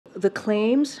the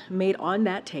claims made on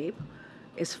that tape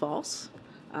is false.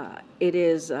 It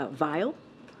is vile.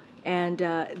 And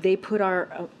they put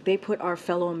our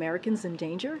fellow Americans in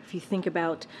danger. If you think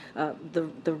about the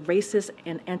racist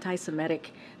and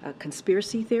anti-Semitic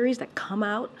conspiracy theories that come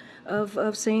out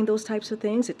of saying those types of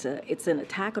things, it's an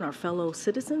attack on our fellow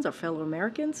citizens, our fellow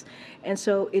Americans, and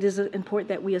so it is important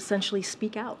that we essentially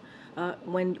speak out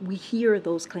when we hear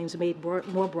those claims made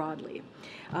more broadly.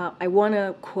 I want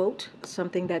to quote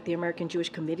something that the American Jewish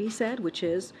Committee said, which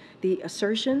is the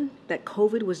assertion that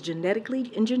COVID was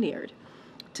genetically engineered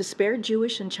to spare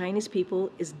Jewish and Chinese people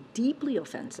is deeply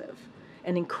offensive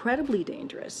and incredibly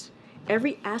dangerous.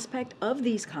 Every aspect of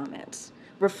these comments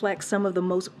reflects some of the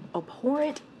most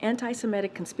abhorrent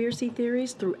anti-Semitic conspiracy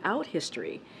theories throughout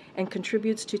history and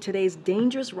contributes to today's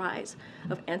dangerous rise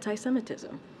of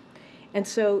anti-Semitism. And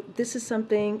so this is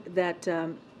something that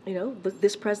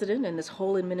this president and this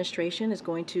whole administration is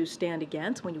going to stand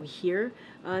against when we hear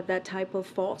that type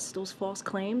of those false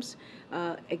claims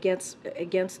against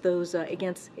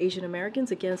Asian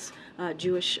Americans, against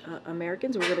Jewish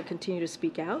Americans. We're going to continue to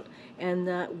speak out,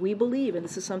 and we believe, and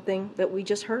this is something that we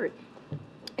just heard,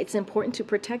 it's important to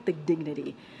protect the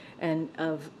dignity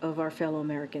of our fellow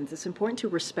Americans. It's important to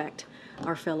respect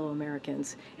our fellow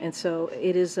Americans, and so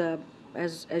it is,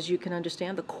 as you can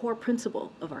understand, the core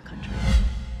principle of our country.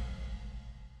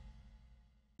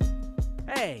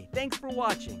 Hey, thanks for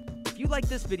watching. If you like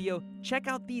this video, check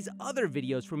out these other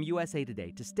videos from USA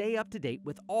Today to stay up to date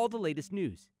with all the latest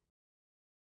news.